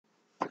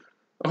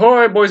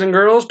Ahoy, boys and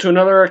girls, to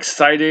another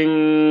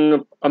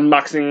exciting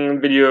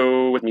unboxing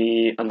video with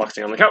me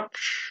unboxing on the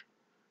couch.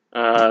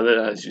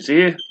 As you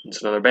see,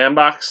 it's another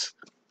Bambox.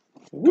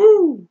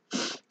 Woo!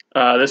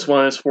 This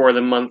one is for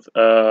the month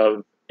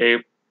of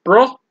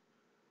April.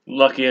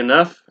 Lucky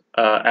enough,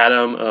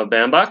 Adam of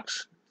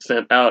Bambox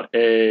sent out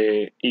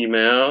a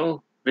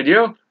email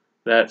video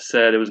that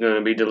said it was going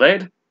to be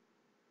delayed.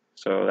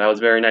 So that was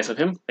very nice of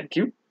him. Thank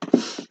you.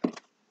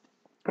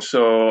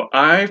 So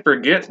I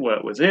forget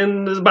what was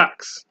in this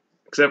box,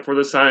 except for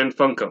the signed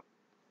Funko.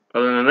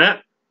 Other than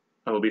that,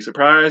 I will be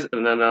surprised,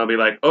 and then I'll be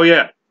like, oh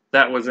yeah,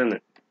 that was in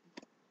it.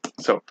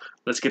 So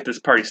let's get this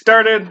party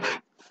started.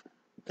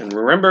 And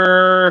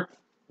remember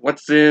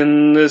what's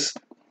in this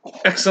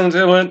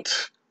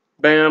excellent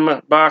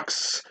Bam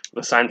box,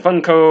 the signed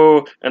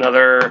Funko, and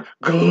other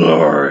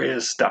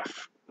glorious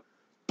stuff.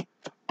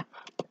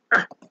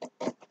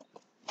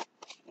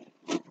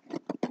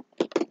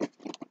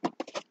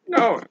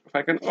 No, if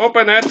I can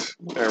open it.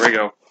 There we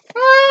go.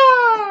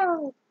 Ah!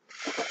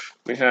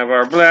 We have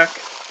our black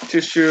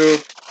tissue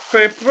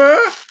paper.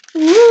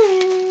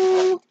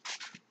 Woo!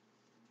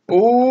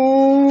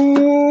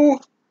 Ooh!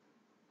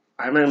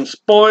 I'm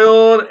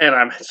spoiled and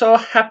I'm so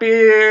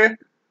happy.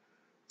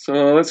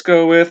 So let's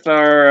go with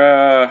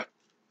our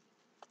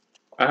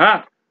we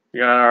got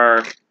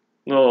our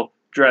little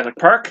Jurassic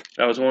Park.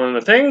 That was one of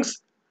the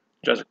things.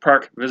 Jurassic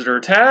Park visitor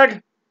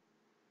tag.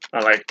 I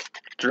like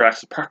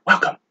Jurassic Park.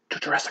 Welcome to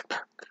Jurassic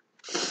Park.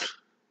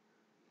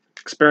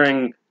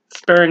 Sparing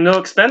no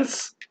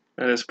expense.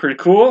 That is pretty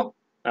cool.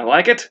 I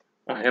like it.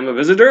 I am a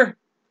visitor.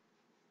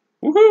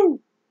 Woohoo!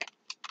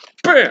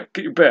 Bam!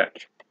 Get your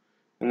badge.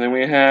 And then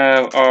we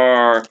have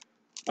our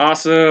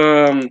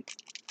awesome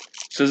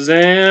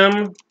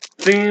Shazam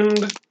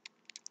themed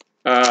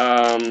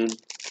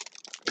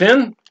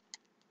pin.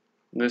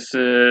 This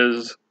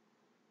is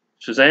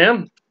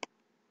Shazam.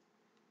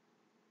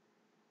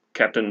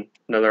 Captain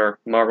another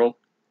Marvel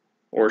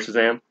or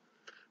Shazam.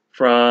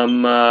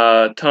 From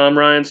Tom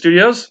Ryan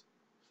Studios.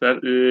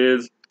 That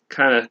is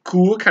kind of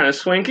cool, kind of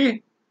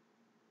swanky.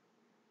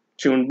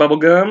 Chewing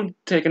bubblegum,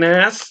 taking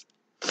ass.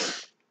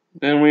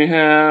 Then we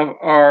have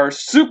our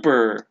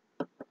super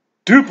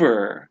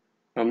duper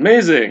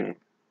amazing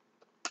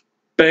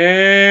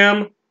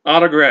Bam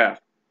autograph.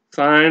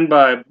 Signed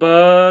by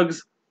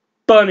Bugs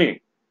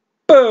Bunny.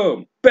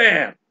 Boom!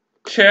 Bam!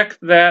 Check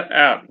that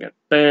out. We got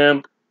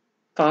Bam.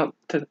 Got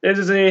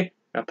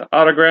the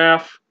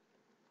autograph.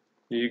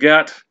 You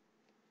got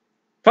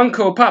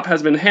Funko Pop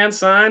has been hand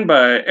signed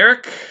by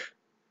Eric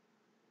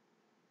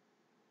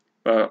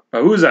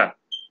Bauza,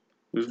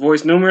 who's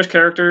voiced numerous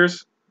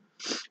characters.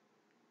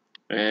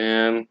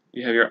 And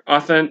you have your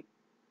authentic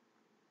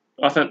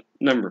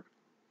number.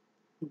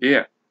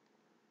 Yeah.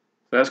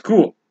 That's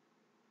cool.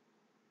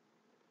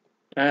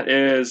 I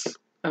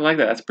like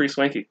that. That's pretty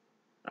swanky.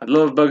 I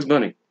love Bugs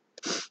Bunny.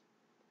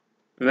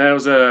 And that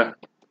was a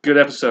good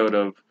episode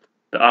of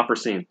the opera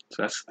scene.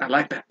 So I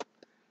like that.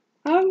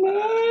 I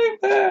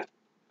like that.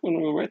 I'm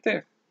gonna go right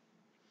there.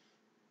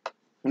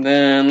 And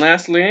then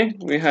lastly,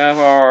 we have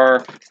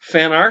our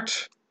fan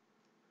art.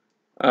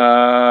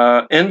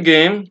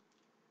 Endgame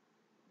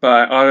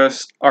by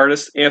artist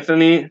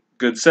Anthony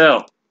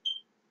Goodsell.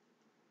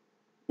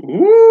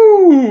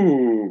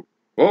 Ooh!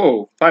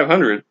 Whoa,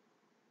 500.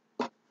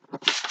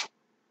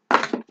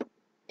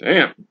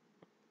 Damn. I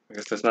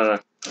guess that's not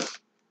a...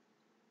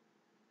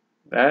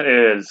 That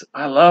is...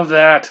 I love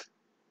that.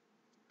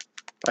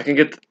 I can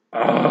get...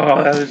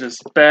 Oh, that is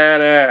just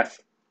badass.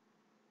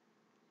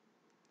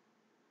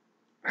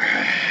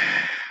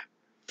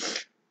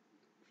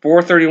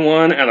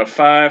 $431 out of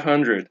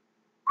 500.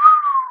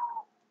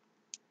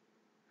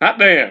 Hot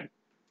damn.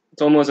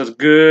 It's almost as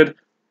good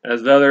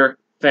as the other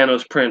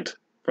Thanos print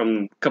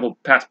from a couple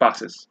past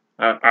boxes.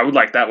 I would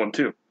like that one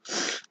too.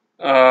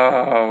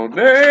 Oh,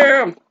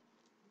 damn.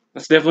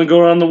 Let's definitely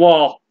go on the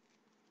wall.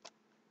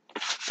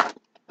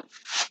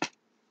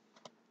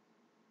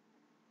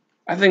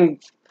 I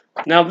think...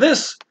 Now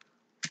this...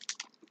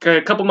 Okay,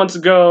 a couple months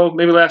ago,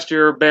 maybe last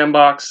year,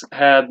 Bambox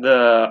had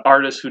the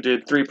artist who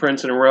did 3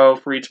 prints in a row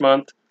for each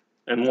month.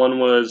 And one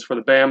was for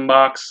the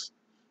Bambox,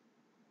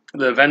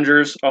 the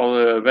Avengers, all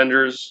the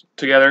Avengers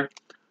together.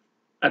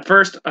 At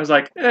first, I was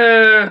like,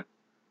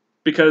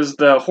 because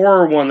the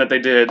horror one that they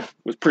did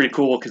was pretty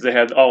cool because they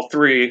had all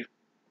 3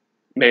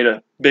 made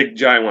a big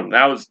giant one.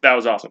 That was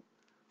awesome.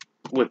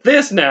 With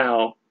this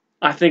now,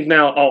 I think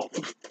now all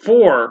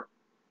 4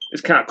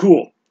 is kind of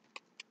cool.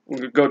 We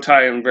could go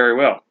tie in very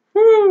well.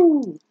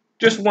 Woo!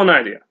 Just one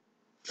idea.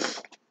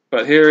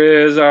 But here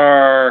is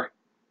our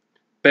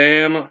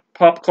Bam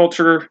Pop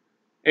Culture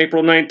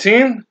April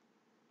 19.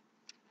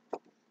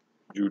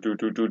 Well,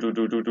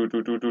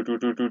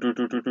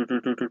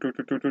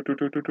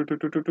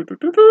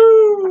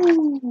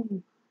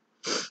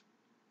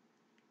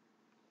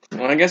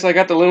 I guess I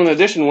got the limited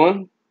edition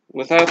one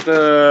without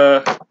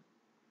the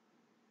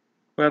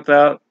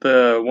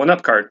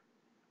 1-up card.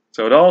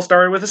 So it all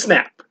started with a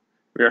snap.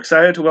 We are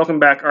excited to welcome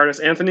back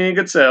artist Anthony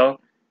Goodsell.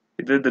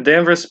 He did the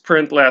Danvers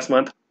print last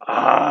month.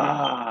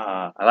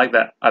 I like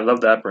that. I love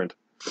that print.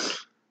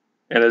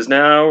 and is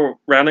now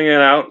rounding it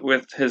out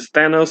with his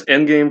Thanos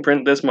Endgame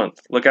print this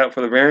month. Look out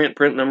for the variant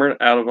print numbered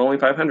out of only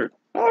 500.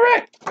 All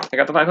right, I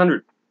got the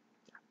 500.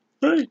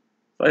 Hey,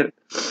 excited.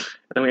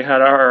 And then we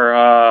had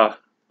our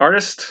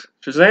artist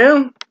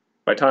Shazam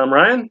by Tom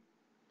Ryan.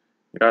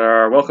 We got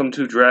our Welcome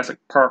to Jurassic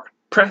Park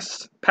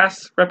Pass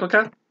replica.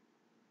 And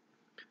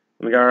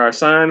we got our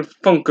signed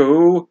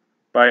Funko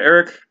by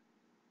Eric.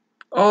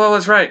 Oh,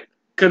 that's right.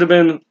 Could have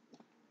been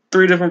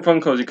 3 different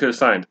Funkos you could have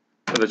signed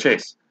for the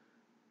chase.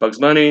 Bugs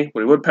Bunny,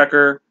 Woody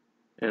Woodpecker,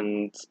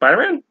 and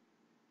Spider-Man?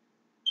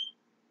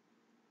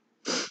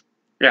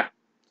 Yeah,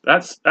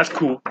 that's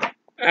cool.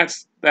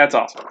 That's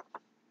awesome.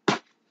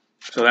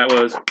 So that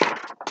was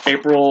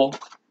April,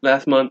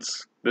 this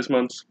month's,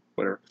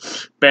 whatever.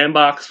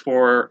 Bandbox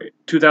for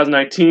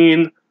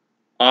 2019.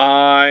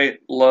 I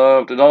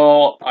loved it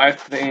all. I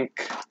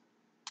think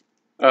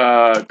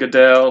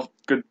Goodsell,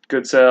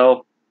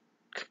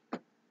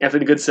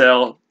 Anthony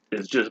Goodsell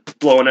is just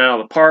blowing out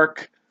of the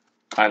park.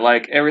 I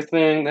like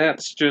everything.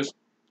 That's just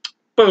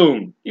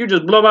boom. You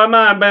just blow my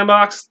mind,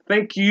 Bandbox.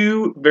 Thank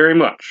you very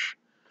much.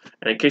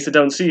 And in case I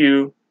don't see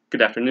you,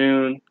 good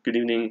afternoon, good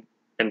evening,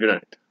 and good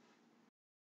night.